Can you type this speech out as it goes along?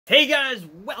Hey guys,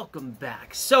 welcome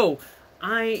back. So,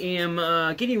 I am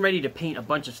getting ready to paint a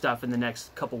bunch of stuff in the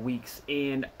next couple weeks,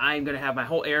 and I'm going to have my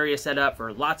whole area set up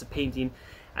for lots of painting.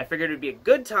 I figured it would be a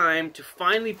good time to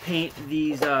finally paint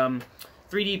these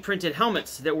 3D printed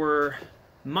helmets that were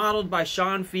modeled by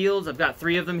Sean Fields. I've got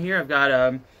 3 of them here. I've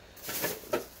got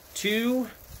 2,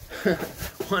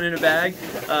 one in a bag,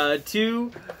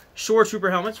 2 Shore Trooper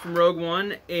helmets from Rogue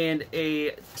One, and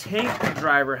a tank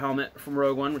driver helmet from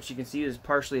Rogue One, which you can see is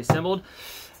partially assembled.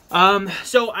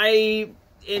 So I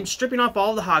am stripping off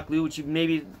all the hot glue, which you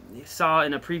maybe saw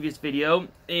in a previous video,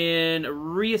 and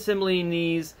reassembling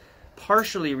these,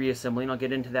 partially reassembling, I'll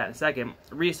get into that in a second,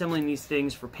 reassembling these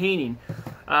things for painting.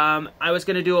 I was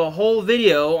going to do a whole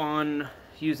video on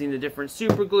using the different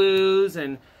super glues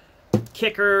and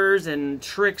kickers and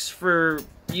tricks for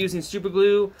using super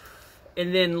glue.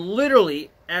 And then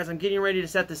literally, as I'm getting ready to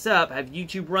set this up, I have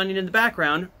YouTube running in the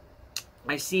background.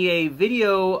 I see a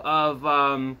video of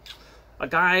a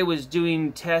guy was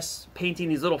doing tests, painting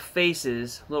these little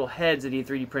faces, little heads that he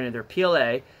 3D printed. They're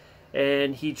PLA.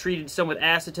 And he treated some with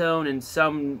acetone and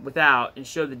some without and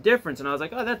showed the difference. And I was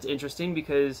like, oh, that's interesting,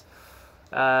 because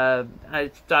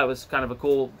I thought it was kind of a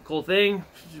cool thing.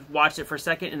 Watched it for a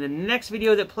second. And the next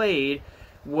video that played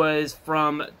was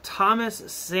from Thomas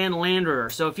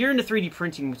Sandlander. So if you're into 3D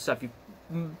printing stuff,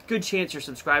 good chance you're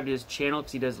subscribed to his channel,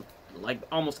 because he does like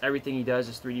almost everything he does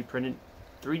is 3D printing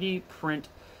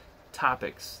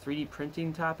topics.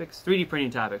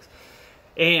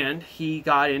 And he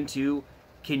got into,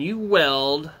 can you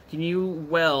weld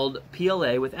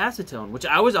PLA with acetone, which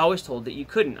I was always told that you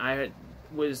couldn't. I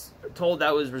was told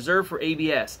that was reserved for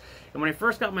ABS. And when I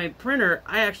first got my printer,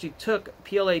 I actually took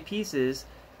PLA pieces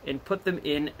and put them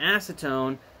in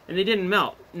acetone, and they didn't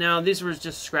melt. Now, this was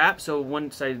just scrap, so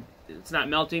once it's not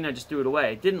melting, I just threw it away.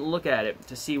 I didn't look at it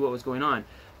to see what was going on.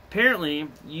 Apparently,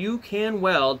 you can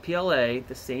weld PLA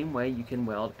the same way you can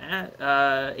weld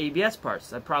ABS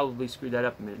parts. I probably screwed that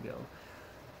up a minute ago.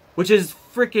 Which is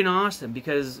freaking awesome,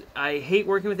 because I hate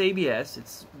working with ABS.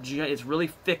 It's really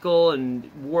fickle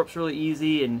and warps really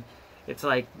easy, and it's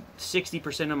like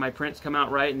 60% of my prints come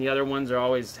out right, and the other ones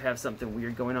always have something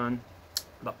weird going on.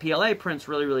 But PLA prints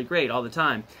really great all the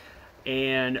time.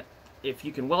 And if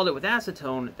you can weld it with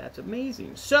acetone, that's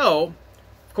amazing. So,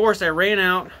 of course, I ran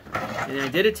out and I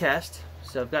did a test.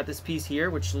 So I've got this piece here,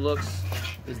 which is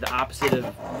the opposite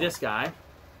of this guy.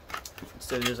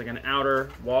 So there's like an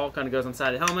outer wall, kind of goes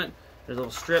inside the helmet. There's a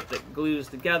little strip that glues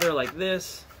together like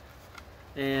this.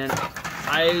 And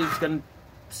I was going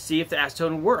to see if the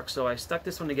acetone works. So I stuck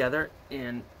this one together,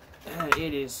 and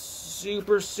it is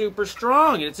super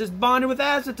strong, and it's just bonded with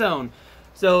acetone.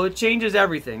 So it changes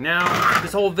everything. Now,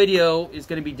 this whole video is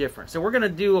going to be different. So we're going to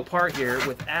do a part here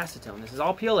with acetone. This is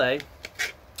all PLA.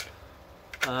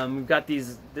 We've got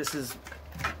these, this is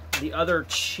the other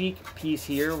cheek piece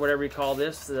here, whatever you call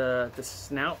this, the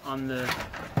snout on the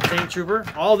tank trooper.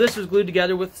 All this was glued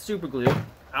together with super glue.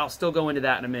 I'll still go into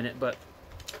that in a minute, but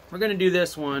we're going to do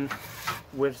this one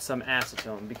with some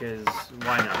acetone, because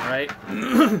why not, right?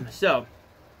 So,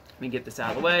 let me get this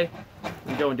out of the way.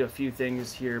 We go into a few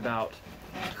things here about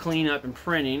cleanup and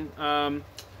printing.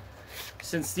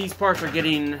 Since these parts are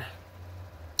getting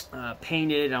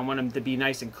painted, I want them to be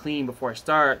nice and clean before I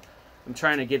start. I'm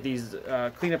trying to get these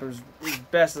cleaned up as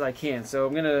best as I can. So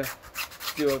I'm going to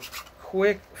do a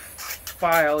quick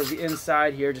file of the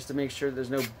inside here, just to make sure there's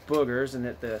no boogers and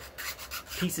that the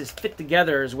pieces fit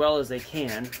together as well as they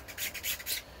can.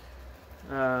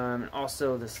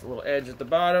 Also this little edge at the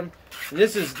bottom. And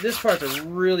this part's a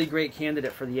really great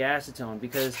candidate for the acetone,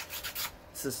 because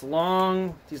it's these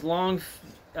long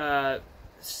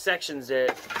sections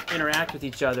that interact with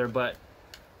each other, but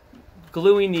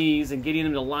gluing these and getting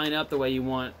them to line up the way you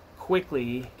want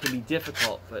quickly can be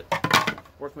difficult, but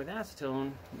working with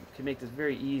acetone can make this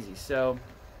very easy. So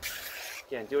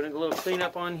again, doing a little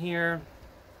cleanup on here,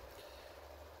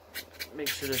 make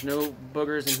sure there's no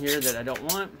boogers in here that I don't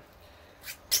want.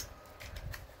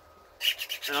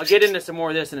 And I'll get into some more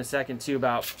of this in a second too,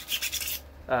 about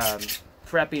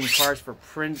prepping parts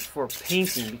for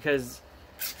painting, because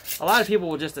a lot of people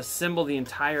will just assemble the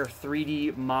entire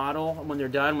 3D model when they're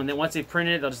done. Once they've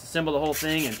printed it, they'll just assemble the whole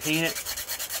thing and paint it,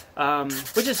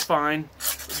 which is fine.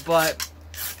 But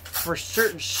for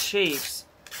certain shapes,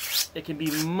 it can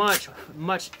be much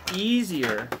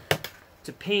easier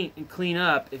to paint and clean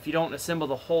up if you don't assemble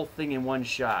the whole thing in one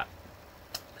shot.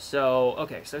 So,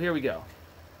 okay, so here we go.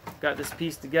 Got this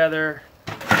piece together.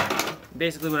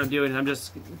 Basically what I'm doing is I'm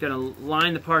just going to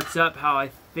line the parts up how I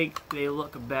think they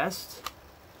look best.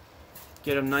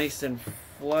 Get them nice and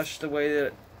flush the way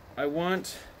that I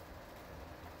want.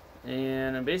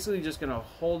 And I'm basically just going to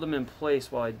hold them in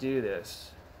place while I do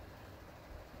this.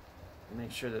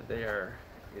 Make sure that they are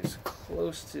as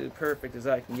close to perfect as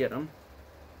I can get them.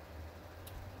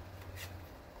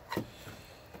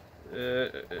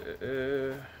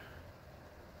 That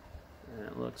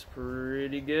looks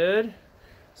pretty good.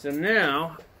 So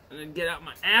now, I'm going to get out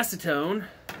my acetone.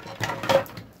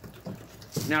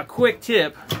 Now, quick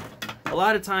tip. A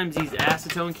lot of times these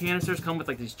acetone canisters come with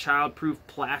like these child-proof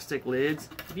plastic lids.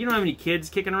 If you don't have any kids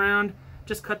kicking around,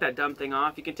 just cut that dumb thing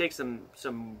off. You can take some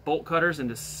bolt cutters and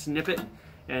just snip it,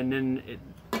 and then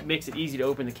it makes it easy to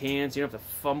open the cans. You don't have to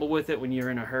fumble with it when you're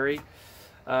in a hurry.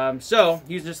 So,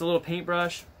 using just a little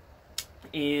paintbrush,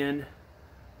 and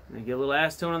I'm going to get a little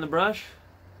acetone on the brush.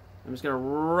 I'm just going to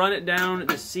run it down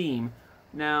the seam.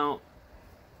 Now,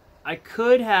 I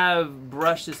could have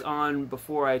brushed this on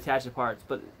before I attach the parts,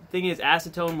 but the thing is,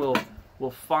 acetone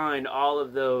will find all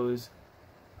of those,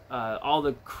 all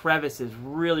the crevices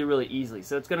really easily.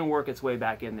 So it's going to work its way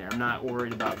back in there. I'm not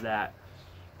worried about that.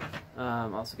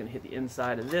 I'm also going to hit the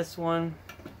inside of this one.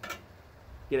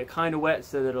 Get it kind of wet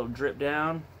so that it'll drip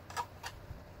down.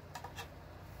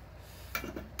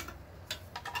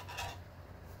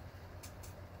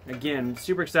 Again,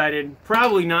 super excited.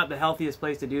 Probably not the healthiest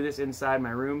place to do this inside my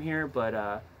room here, but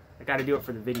I got to do it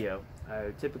for the video.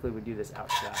 I typically would do this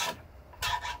outside.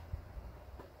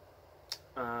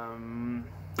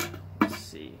 Let's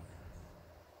see.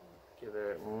 Give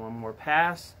it one more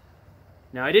pass.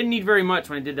 Now, I didn't need very much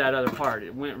when I did that other part.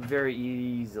 It went very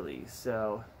easily,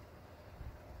 so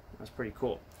that's pretty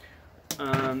cool.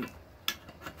 The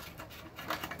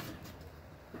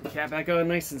cap back on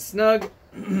nice and snug.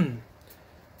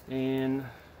 And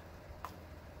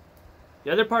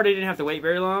the other part, I didn't have to wait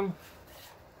very long.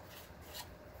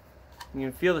 You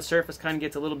can feel the surface kind of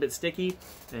gets a little bit sticky,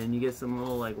 and you get some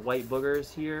little like white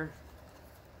boogers here.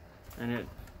 And it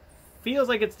feels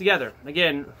like it's together.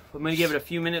 Again, I'm going to give it a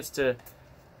few minutes to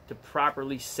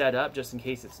properly set up, just in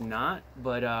case it's not.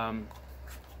 But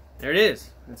there it is.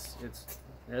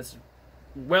 It's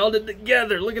welded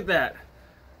together. Look at that.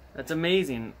 That's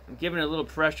amazing. I'm giving it a little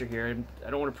pressure here, and I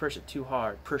don't want to push it too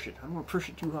hard. I don't want to push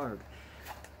it too hard.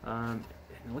 And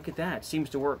look at that. It seems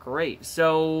to work great.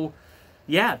 So,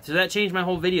 yeah. So that changed my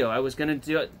whole video. I was going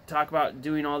to talk about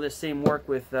doing all this same work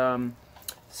with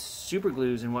super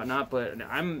glues and whatnot, but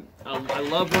I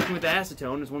love working with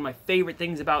acetone. It's one of my favorite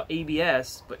things about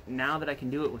ABS. But now that I can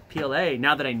do it with PLA,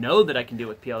 now that I know that I can do it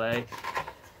with PLA,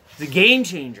 it's a game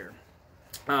changer.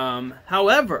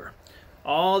 However,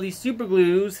 all these super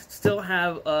glues still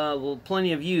have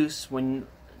plenty of use when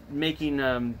making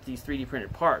these 3D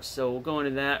printed parts. So we'll go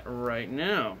into that right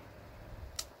now.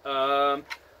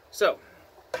 So,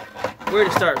 where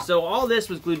to start? So all this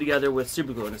was glued together with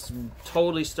super glue, and it's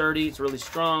totally sturdy. It's really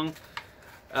strong.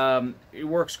 It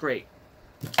works great.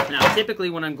 Now, typically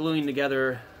when I'm gluing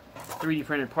together 3D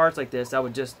printed parts like this, I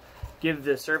would just give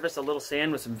the surface a little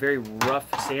sand with some very rough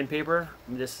sandpaper.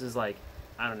 This is like,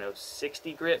 I don't know,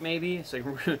 60 grit maybe. It's like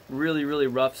really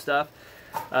rough stuff.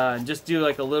 Just do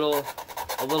like a little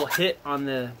hit on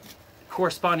the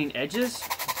corresponding edges,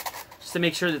 just to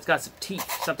make sure that it's got some teeth,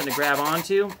 something to grab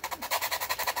onto.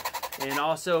 And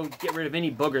also get rid of any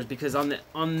boogers, because on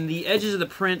the edges of the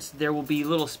prints there will be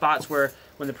little spots where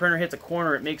when the printer hits a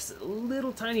corner it makes a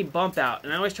little tiny bump out.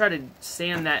 And I always try to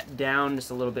sand that down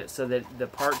just a little bit so that the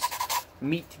parts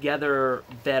meet together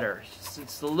better.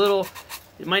 It's a little.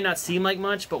 It might not seem like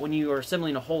much, but when you are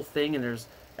assembling a whole thing and there's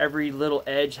every little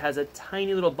edge has a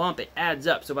tiny little bump, it adds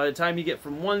up. So by the time you get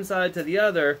from one side to the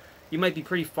other, you might be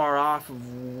pretty far off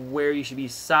of where you should be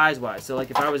size-wise. So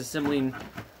like if I was assembling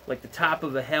like the top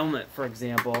of a helmet, for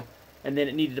example, and then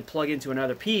it needed to plug into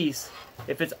another piece,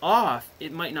 if it's off,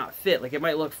 it might not fit. Like it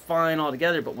might look fine all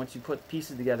together, but once you put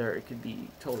pieces together, it could be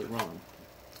totally wrong.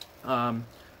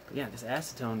 But yeah, this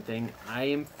acetone thing, I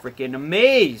am freaking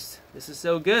amazed. This is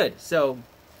so good. So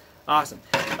awesome.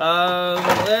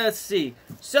 Let's see.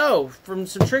 So, from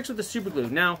some tricks with the super glue.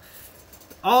 Now,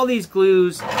 all these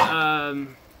glues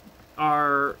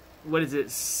are, what is it?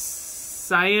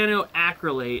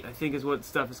 Cyanoacrylate, I think is what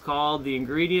stuff is called. The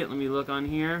ingredient, let me look on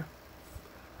here.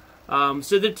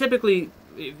 So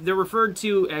they're referred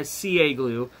to as CA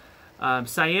glue.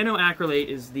 Cyanoacrylate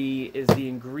is the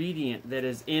ingredient that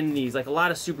is in these. Like a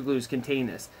lot of super glues contain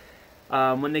this.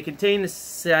 When they contain the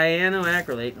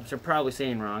cyanoacrylate, which I'm probably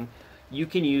saying wrong, you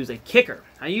can use a kicker.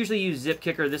 I usually use Zip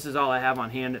Kicker. This is all I have on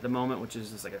hand at the moment, which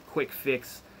is just like a quick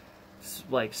fix,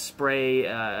 like spray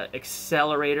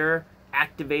accelerator,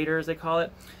 activator as they call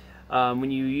it.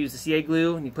 When you use the CA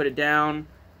glue and you put it down,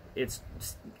 It's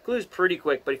glues pretty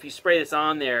quick, but if you spray this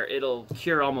on there, it'll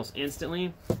cure almost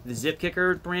instantly. The Zip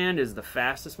Kicker brand is the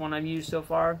fastest one I've used so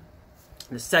far.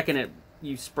 The second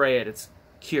you spray it, it's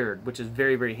cured, which is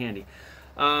very, very handy.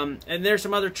 And there's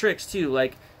some other tricks too,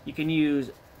 like you can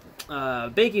use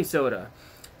baking soda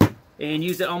and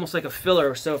use it almost like a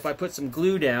filler. So if I put some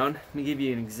glue down, let me give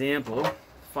you an example.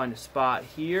 Find a spot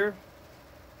here.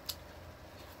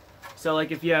 So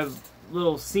like if you have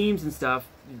little seams and stuff,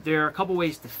 there are a couple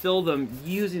ways to fill them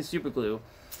using super glue.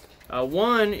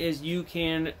 One is you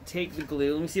can take the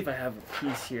glue. Let me see if I have a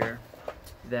piece here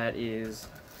that is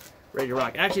ready to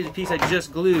rock. Actually, the piece I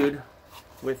just glued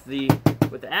with the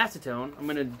acetone, I'm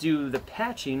going to do the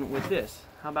patching with this.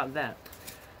 How about that?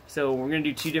 So we're going to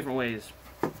do two different ways.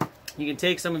 You can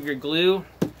take some of your glue.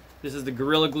 This is the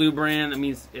Gorilla Glue brand. That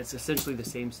means it's essentially the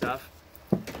same stuff.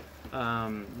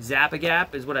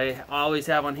 Zap-A-Gap is what I always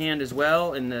have on hand as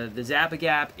well, and the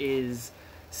Zap-A-Gap is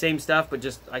same stuff, but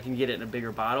just I can get it in a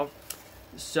bigger bottle.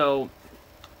 So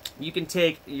you can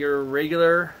take your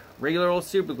regular old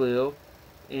super glue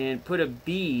and put a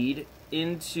bead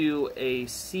into a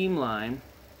seam line.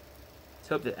 Let's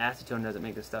hope that acetone doesn't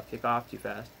make this stuff kick off too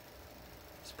fast.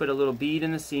 Just put a little bead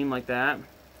in the seam like that,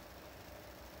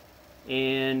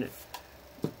 and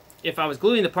if I was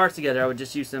gluing the parts together, I would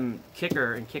just use some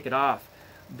kicker and kick it off.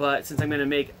 But since I'm going to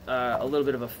make a little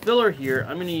bit of a filler here,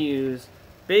 I'm going to use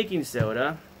baking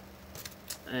soda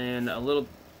and a little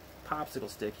popsicle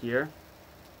stick here,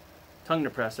 tongue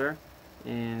depressor,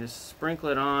 and just sprinkle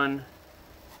it on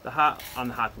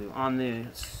the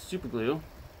super glue,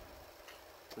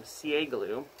 the CA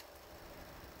glue,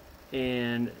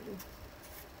 and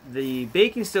the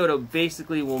baking soda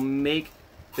basically will make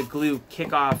the glue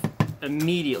kick off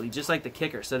immediately, just like the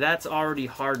kicker. So that's already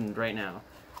hardened right now,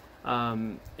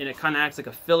 and it kind of acts like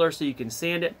a filler, so you can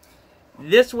sand it.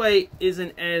 This way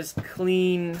isn't as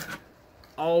clean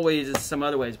always as some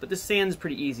other ways, but this sand's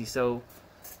pretty easy, so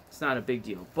it's not a big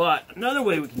deal. But another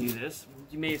way we can do this,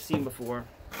 you may have seen before,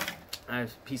 I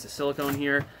have a piece of silicone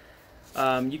here.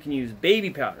 You can use baby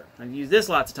powder. I've used this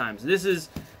lots of times. This is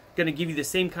going to give you the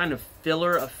same kind of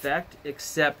filler effect,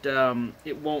 except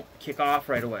it won't kick off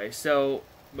right away. So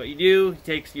what you do, you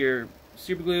take your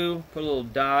super glue, put a little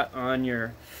dot on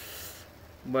your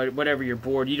whatever your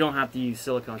board. You don't have to use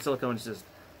silicone. Silicone is just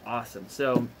awesome.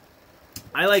 So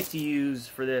I like to use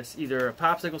for this either a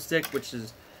popsicle stick, which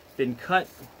has been cut.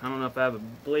 I don't know if I have a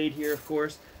blade here, of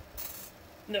course.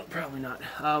 No, probably not.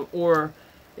 Or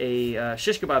a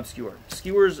shish kebab skewer.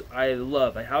 Skewers I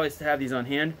love. I always have these on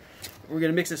hand. We're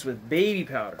going to mix this with baby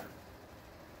powder.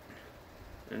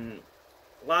 And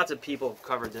lots of people have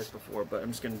covered this before, but I'm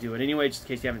just going to do it anyway, just in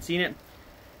case you haven't seen it.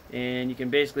 And you can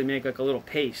basically make like a little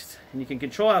paste. And you can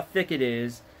control how thick it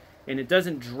is, and it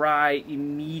doesn't dry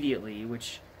immediately,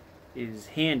 which is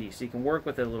handy. So you can work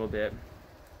with it a little bit.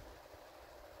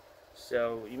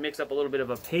 So you mix up a little bit of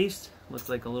a paste. Looks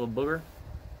like a little booger.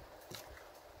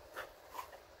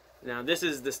 Now this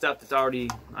is the stuff that's I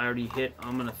already hit.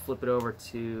 I'm gonna flip it over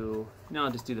to, no,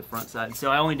 I'll just do the front side.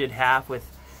 So I only did half with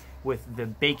the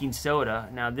baking soda.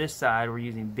 Now this side we're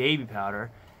using baby powder,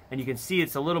 and you can see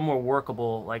it's a little more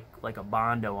workable, like a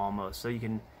Bondo almost. So you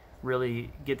can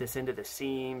really get this into the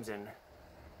seams and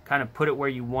kind of put it where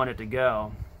you want it to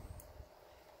go.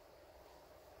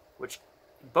 Which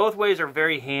both ways are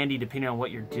very handy depending on what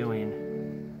you're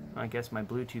doing. I guess my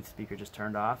Bluetooth speaker just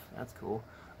turned off. That's cool.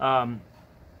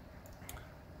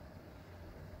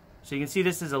 So you can see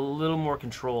this is a little more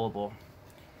controllable.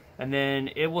 And then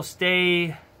it will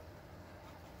stay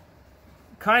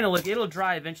kind of like, it'll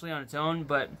dry eventually on its own,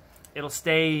 but it'll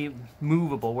stay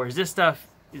movable. Whereas this stuff,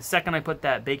 the second I put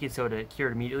that baking soda, it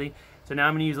cured immediately. So now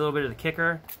I'm going to use a little bit of the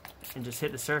kicker and just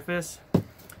hit the surface.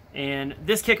 And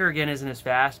this kicker again isn't as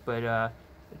fast, but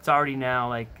it's already now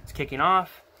like it's kicking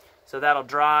off. So that'll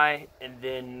dry, and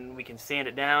then we can sand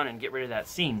it down and get rid of that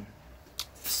seam.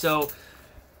 So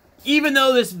even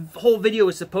though this whole video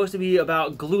was supposed to be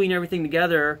about gluing everything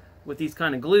together with these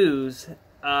kind of glues,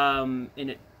 and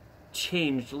it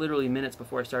changed literally minutes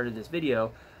before I started this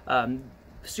video,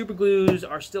 super glues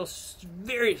are still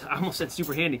very, I almost said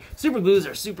super handy. Super glues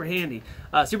are super handy.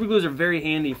 Super glues are very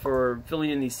handy for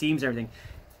filling in these seams and everything.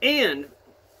 And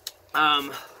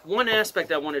one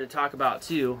aspect I wanted to talk about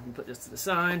too, and put this to the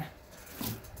side,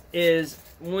 is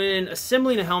when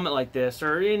assembling a helmet like this,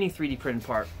 or any 3D printed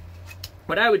part,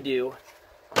 what I would do,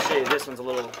 I'll show you, this one's a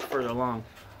little further along,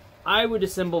 I would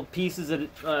assemble pieces at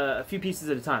a few pieces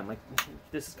at a time. Like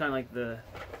this is kind of like the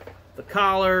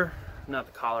collar, not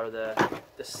the collar,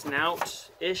 the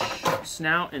snout-ish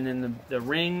snout, and then the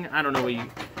ring. I don't know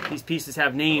what these pieces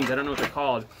have names. I don't know what they're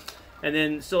called. And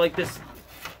then so like this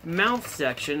mouth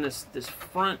section, this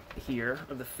front here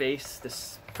of the face,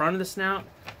 this front of the snout,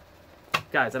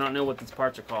 guys, I don't know what these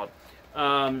parts are called,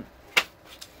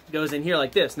 goes in here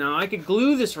like this. Now, I could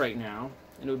glue this right now,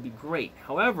 and it would be great.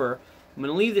 However, I'm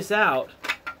going to leave this out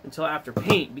until after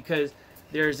paint, because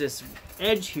there's this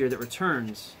edge here that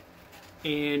returns,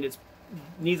 and it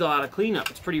needs a lot of cleanup.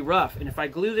 It's pretty rough, and if I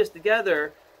glue this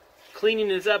together, cleaning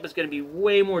this up is going to be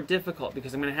way more difficult,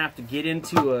 because I'm going to have to get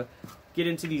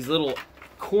into these little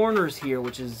corners here,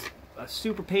 which is a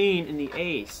super pain in the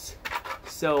ace.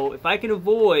 So if I can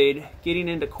avoid getting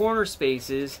into corner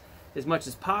spaces as much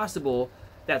as possible,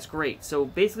 that's great. So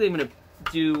basically I'm going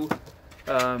to do,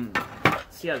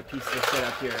 see how the pieces are set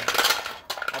up here.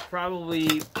 I'll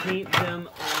probably paint them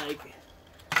like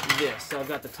this. So I've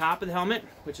got the top of the helmet,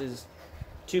 which is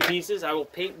 2 pieces. I will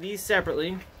paint these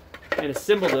separately and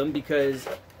assemble them, because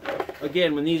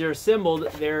again, when these are assembled,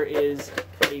 there is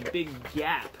a big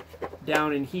gap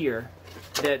down in here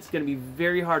that's going to be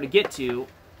very hard to get to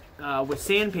with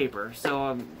sandpaper.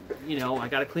 So you know, I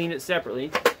got to clean it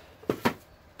separately.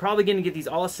 Probably going to get these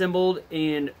all assembled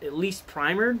and at least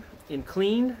primered and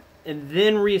cleaned, and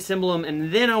then reassemble them,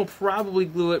 and then I'll probably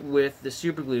glue it with the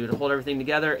super glue to hold everything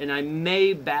together, and I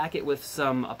may back it with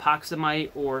some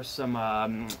epoxamite or some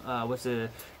what's the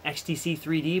XTC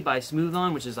 3D by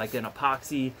Smooth-On, which is like an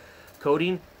epoxy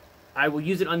coating. I will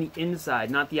use it on the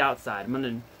inside, not the outside. I'm going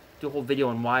to do a whole video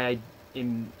on why I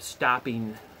am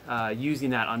stopping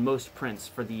using that on most prints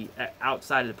for the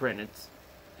outside of the print.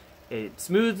 It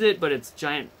smooths it, but it's a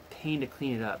giant pain to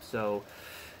clean it up. So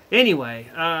anyway,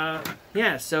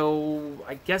 yeah, so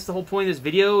I guess the whole point of this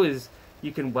video is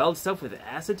you can weld stuff with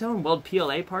acetone, weld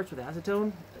PLA parts with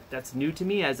acetone. That's new to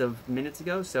me as of minutes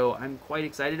ago, so I'm quite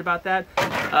excited about that.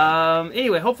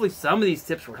 Anyway, hopefully some of these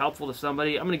tips were helpful to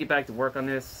somebody. I'm going to get back to work on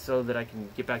this so that I can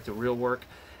get back to real work,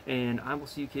 and I will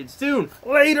see you kids soon.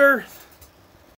 Later!